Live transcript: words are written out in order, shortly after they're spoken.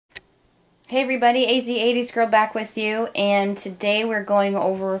Hey everybody, AZ80s Girl back with you, and today we're going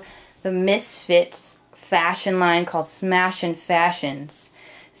over the Misfits fashion line called Smashin Fashions.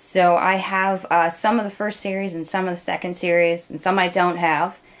 So I have some of the first series and some of the second series, and some I don't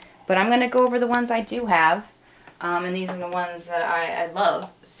have. But I'm going to go over the ones I do have, and these are the ones that I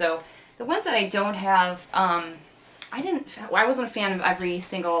love. So the ones that I don't have, I wasn't a fan of every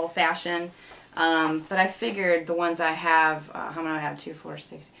single fashion, but I figured the ones I have, how many do I have? 2, 4,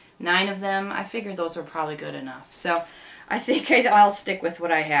 6, 9 of them. I figured those were probably good enough. So I think I'll stick with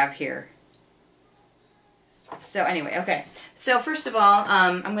what I have here. So anyway, okay. So first of all,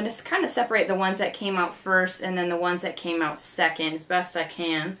 I'm going to kind of separate the ones that came out first and then the ones that came out second as best I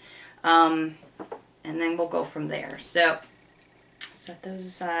can. And then we'll go from there. So set those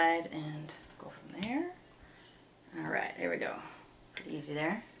aside and go from there. Alright, there we go. Pretty easy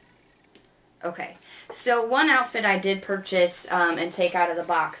there. Okay, so one outfit I did purchase and take out of the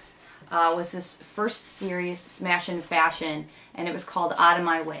box was this first series, Smashin Fashion, and it was called Out of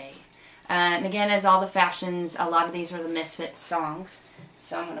My Way. And again, as all the fashions, a lot of these are the Misfits songs.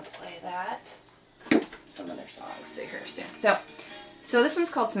 So I'm going to play that. Some of their songs, see here soon. So this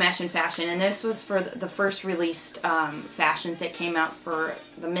one's called Smashin Fashion, and this was for the first released fashions that came out for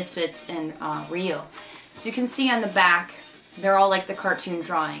the Misfits in Rio. So you can see on the back, they're all like the cartoon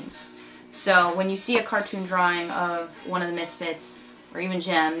drawings. So when you see a cartoon drawing of one of the Misfits, or even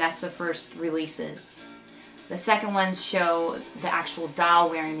Gem, that's the first releases. The second ones show the actual doll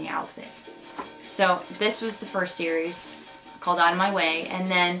wearing the outfit. So this was the first series, called Out of My Way,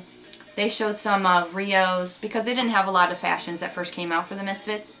 and then they showed some of Rio's, because they didn't have a lot of fashions that first came out for the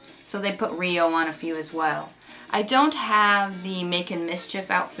Misfits, so they put Rio on a few as well. I don't have the Makin'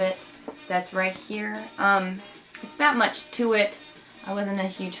 Mischief outfit that's right here. It's not much to it. I wasn't a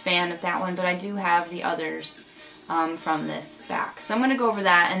huge fan of that one, but I do have the others from this back. So I'm going to go over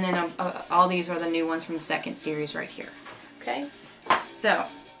that, and then all these are the new ones from the second series right here. Okay? So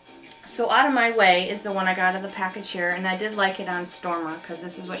Out of My Way is the one I got out of the package here, and I did like it on Stormer, because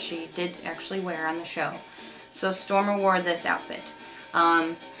this is what she did actually wear on the show. So Stormer wore this outfit.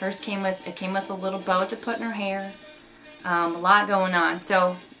 Hers came with a little bow to put in her hair. A lot going on.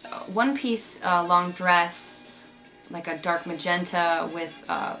 So one piece long dress, like a dark magenta with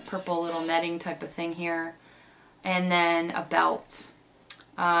purple little netting type of thing here, and then a belt.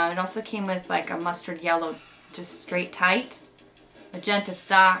 It also came with like a mustard yellow, just straight tight, magenta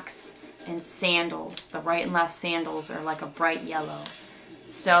socks, and sandals. The right and left sandals are like a bright yellow.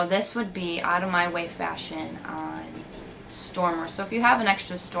 So this would be Out of My Way fashion on Stormer. So if you have an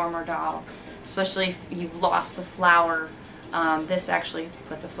extra Stormer doll, especially if you've lost the flower, this actually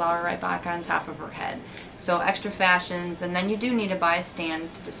puts a flower right back on top of her head. So extra fashions, and then you do need to buy a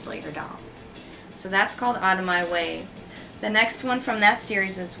stand to display your doll. So that's called Out of My Way. The next one from that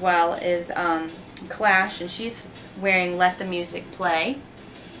series as well is Clash, and she's wearing Let the Music Play.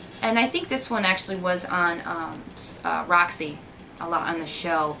 And I think this one actually was on Roxy a lot on the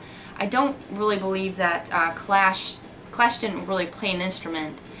show. I don't really believe that Clash didn't really play an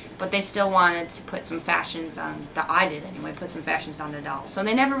instrument, but they still wanted to put some fashions on, I did anyway, put some fashions on the doll. So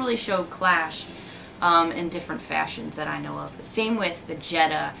they never really showed Clash in different fashions that I know of. Same with the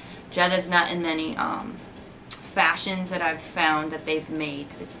Jetta. Jetta's not in many fashions that I've found that they've made.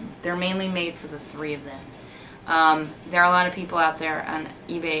 They're mainly made for the 3 of them. There are a lot of people out there on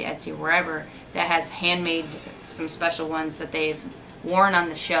eBay, Etsy, wherever, that has handmade some special ones that they've worn on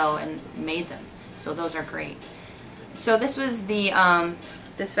the show and made them. So those are great. So this was the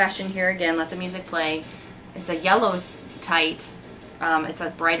this fashion here again, Let the Music Play. It's a yellow tight. It's a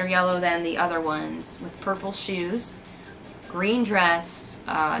brighter yellow than the other ones, with purple shoes, green dress,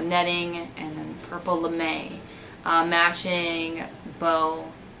 netting, and then purple lame. Matching bow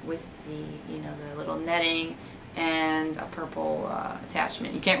with the, the little netting and a purple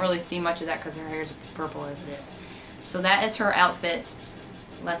attachment. You can't really see much of that because her hair is purple as it is. So that is her outfit,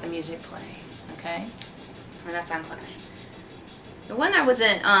 Let the Music Play. Okay? And that's on Clash. The one I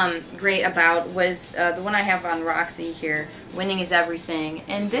wasn't great about was the one I have on Roxy here, Winning is Everything.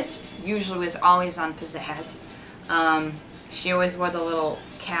 And this usually was always on Pizzazz. She always wore the little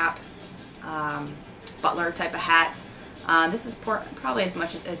cap, butler type of hat. This is probably as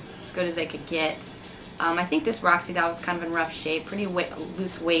good as they could get. I think this Roxy doll was kind of in rough shape, pretty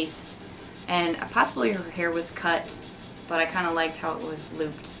loose waist, and possibly her hair was cut, but I kind of liked how it was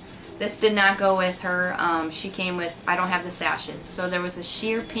looped. This did not go with her. She came with, I don't have the sashes, so there was a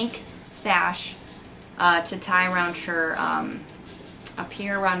sheer pink sash to tie around her, up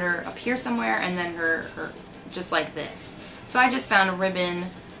here somewhere, and then her just like this. So I just found a ribbon,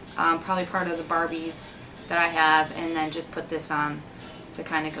 probably part of the Barbies that I have, and then just put this on to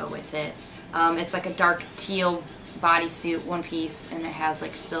kind of go with it. It's like a dark teal bodysuit, one piece, and it has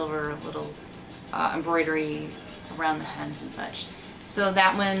like silver little embroidery around the hems and such. So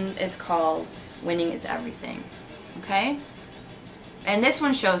that one is called Winning is Everything. Okay? And this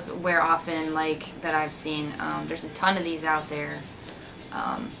one shows wear often, like that I've seen. There's a ton of these out there.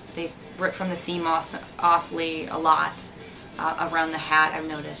 They rip from the seam awfully a lot around the hat, I've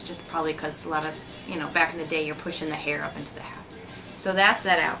noticed, just probably because a lot of, you know, back in the day you're pushing the hair up into the hat. So that's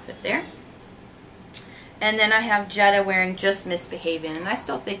that outfit there. And then I have Jetta wearing Just Misbehaving, and I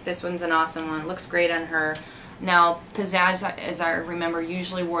still think this one's an awesome one. It looks great on her. Now, Pizzazz, as I remember,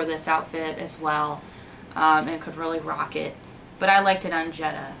 usually wore this outfit as well, and could really rock it. But I liked it on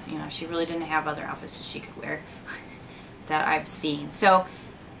Jetta. You know, she really didn't have other outfits that she could wear that I've seen. So,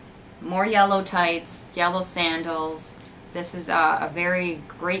 more yellow tights, yellow sandals. This is a very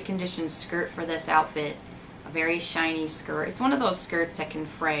great condition skirt for this outfit. A very shiny skirt. It's one of those skirts that can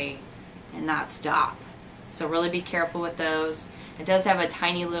fray and not stop. So really be careful with those. It does have a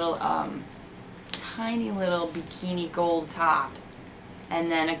tiny little bikini gold top,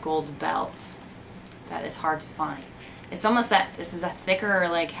 and then a gold belt that is hard to find. It's almost that this is a thicker,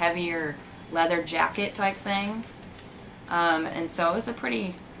 like heavier leather jacket type thing, and so it was a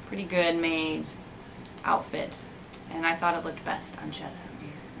pretty good made outfit, and I thought it looked best on Jetta.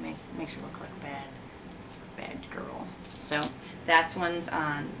 Makes her look like a bad girl. So that's one's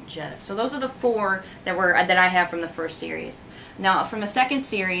on Jetta. So those are the 4 that I have from the first series. Now from the second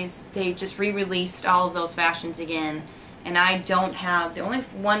series, they just re-released all of those fashions again, and I don't have, the only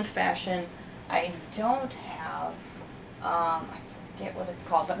one fashion I don't have, I forget what it's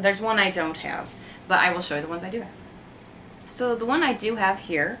called, but there's one I don't have, but I will show you the ones I do have. So the one I do have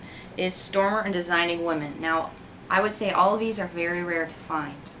here is Stormer and Designing Women. Now I would say all of these are very rare to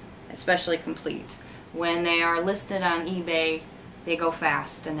find, especially complete. When they are listed on eBay, they go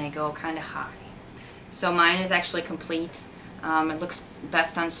fast and they go kind of high. So mine is actually complete. It looks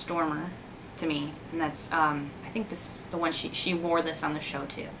best on Stormer to me, and that's I think this the one she wore this on the show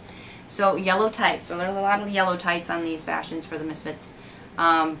too. So yellow tights. So there's a lot of yellow tights on these fashions for the Misfits.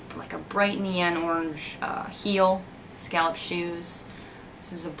 Like a bright neon orange heel, scallop shoes.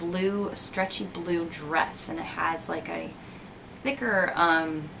 This is a blue, stretchy blue dress, and it has like a thicker,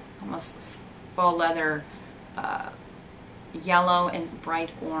 almost faux leather, yellow and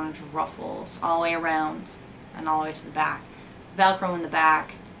bright orange ruffles all the way around and all the way to the back. Velcro in the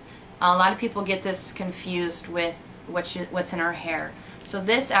back. A lot of people get this confused with what's in her hair. So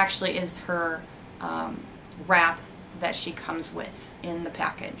this actually is her wrap that she comes with in the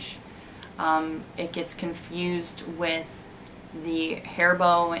package. It gets confused with the hair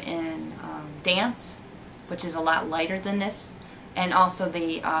bow in Dance, which is a lot lighter than this, and also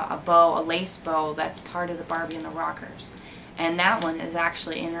the a lace bow that's part of the Barbie and the Rockers, and that one is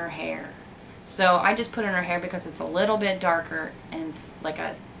actually in her hair. So I just put it in her hair because it's a little bit darker and like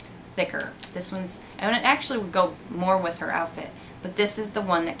a thicker. This one's, and it actually would go more with her outfit, but this is the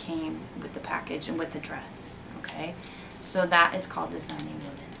one that came with the package and with the dress. Okay, so that is called Designing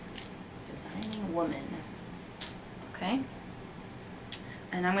Women. Designing Woman. Okay.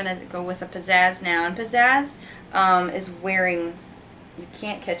 And I'm going to go with a Pizzazz now. And Pizzazz is wearing You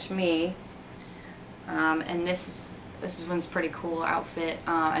Can't Catch Me. And this one's pretty cool outfit.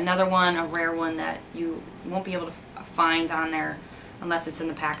 Another one, a rare one that you won't be able to find on there unless it's in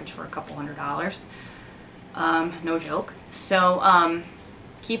the package for a couple $100. No joke. So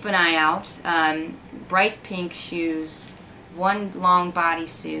keep an eye out. Bright pink shoes, one long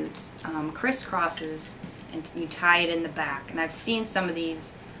bodysuit, crisscrosses, and you tie it in the back. And I've seen some of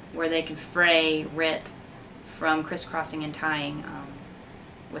these where they can fray, rip from crisscrossing and tying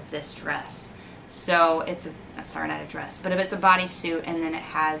with this dress. So it's a, sorry, not a dress, but if it's a bodysuit, and then it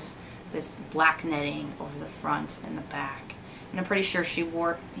has this black netting over the front and the back. And I'm pretty sure she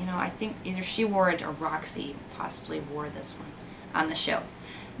wore, you know, I think either she wore it or Roxy possibly wore this one on the show.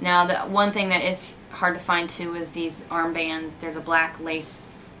 Now the one thing that is hard to find too is these armbands. They're the black lace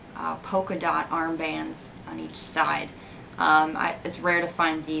polka dot armbands on each side. It's rare to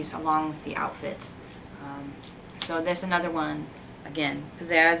find these along with the outfit. So there's another one, again,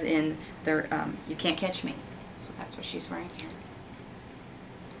 Pizzazz in their You Can't Catch Me. So that's what she's wearing here.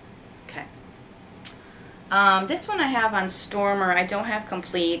 Okay. This one I have on Stormer, I don't have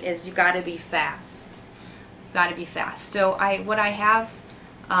complete, is You Gotta Be Fast. Gotta Be Fast. So what I have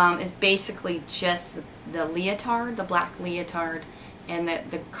is basically just the leotard, the black leotard, and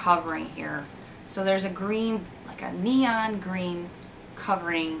the covering here. So there's a green, like a neon green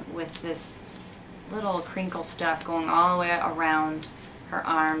covering with this little crinkle stuff going all the way around her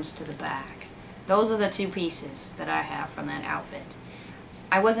arms to the back. Those are the two pieces that I have from that outfit.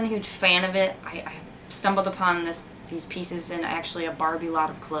 I wasn't a huge fan of it. I stumbled upon these pieces in actually a Barbie lot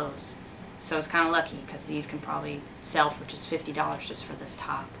of clothes. So it's kind of lucky because these can probably sell for just $50 just for this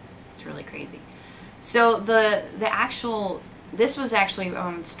top. It's really crazy. So this was actually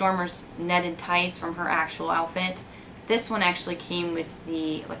Stormer's netted tights from her actual outfit. This one actually came with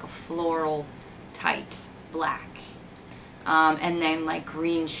like a floral tight, black. And then like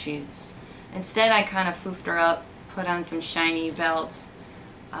green shoes. Instead I kind of foofed her up, put on some shiny belts.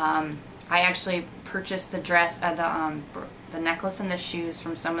 I actually purchased the dress, the necklace and the shoes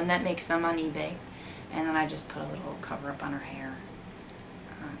from someone that makes them on eBay, and then I just put a little cover up on her hair.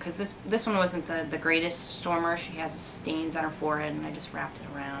 Because this one wasn't the greatest Stormer. She has stains on her forehead, and I just wrapped it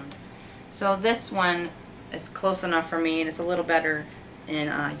around. So this one is close enough for me, and it's a little better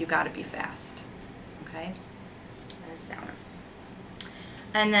in You Gotta Be Fast. Okay, there's that one.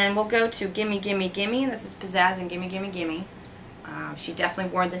 And then we'll go to Gimme Gimme Gimme. This is Pizzazz and Gimme Gimme Gimme. She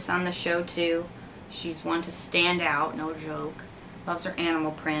definitely wore this on the show too. She's one to stand out, no joke. Loves her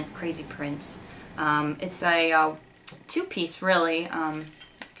animal print, crazy prints. It's a two-piece really. I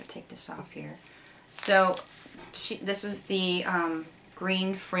could take this off here. So this was the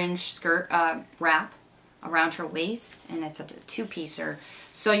green fringe skirt wrap around her waist, and it's a two-piecer.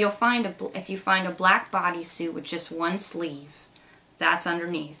 So you'll find if you find a black bodysuit with just one sleeve, that's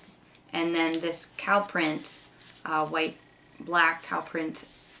underneath, and then this cow print, black cow print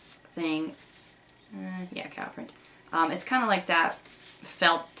thing. Yeah, cow print. It's kind of like that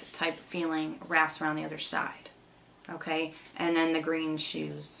felt type feeling, wraps around the other side. Okay, and then the green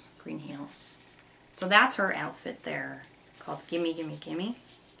shoes, green heels. So that's her outfit there, called Gimme Gimme Gimme.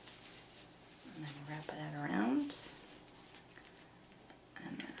 And then you wrap that around.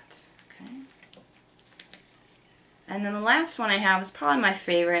 And that, okay. And then the last one I have is probably my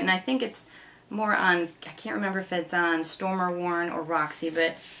favorite, and I think it's more on, I can't remember if it's on Stormer Worn or Roxy,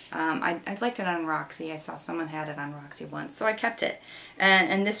 but I liked it on Roxy. I saw someone had it on Roxy once, so I kept it.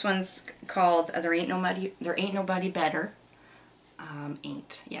 And this one's called There Ain't Nobody Better.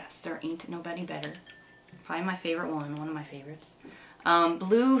 Yes, There Ain't Nobody Better. Probably my favorite one of my favorites.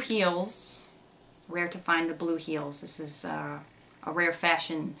 Blue heels. Rare to find the blue heels. This is a rare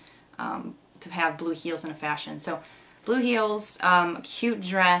fashion to have blue heels in a fashion. So blue heels, cute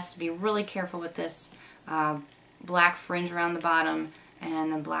dress. Be really careful with this. Black fringe around the bottom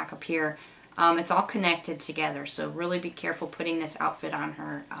and then black up here. It's all connected together, so really be careful putting this outfit on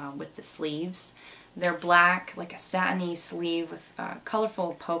her with the sleeves. They're black, like a satiny sleeve with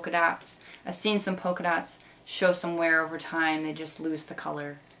colorful polka dots. I've seen some polka dots show some wear over time. They just lose the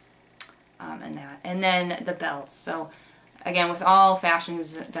color and that. And then the belts. So again, with all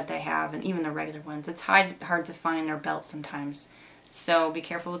fashions that they have, and even the regular ones, it's hard to find their belts sometimes. So be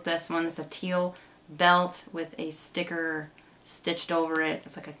careful with this one. It's a teal belt with a sticker stitched over it.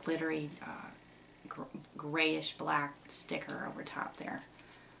 It's like a glittery grayish black sticker over top there.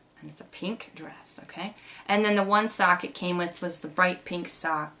 And it's a pink dress, okay? And then the one sock it came with was the bright pink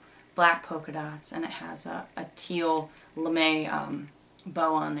sock, black polka dots, and it has a teal lame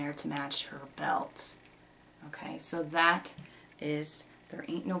bow on there to match her belt. Okay, so that is There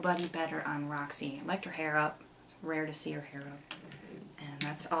Ain't Nobody Better on Roxy. I liked her hair up. It's rare to see her hair up. And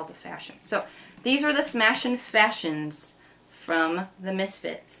that's all the fashion. So these were the Smashin Fashions from the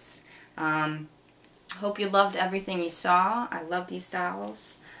Misfits. Hope you loved everything you saw. I love these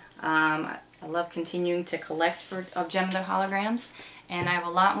dolls. I love continuing to collect of Gem of the Holograms. And I have a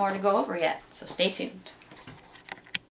lot more to go over yet, so stay tuned.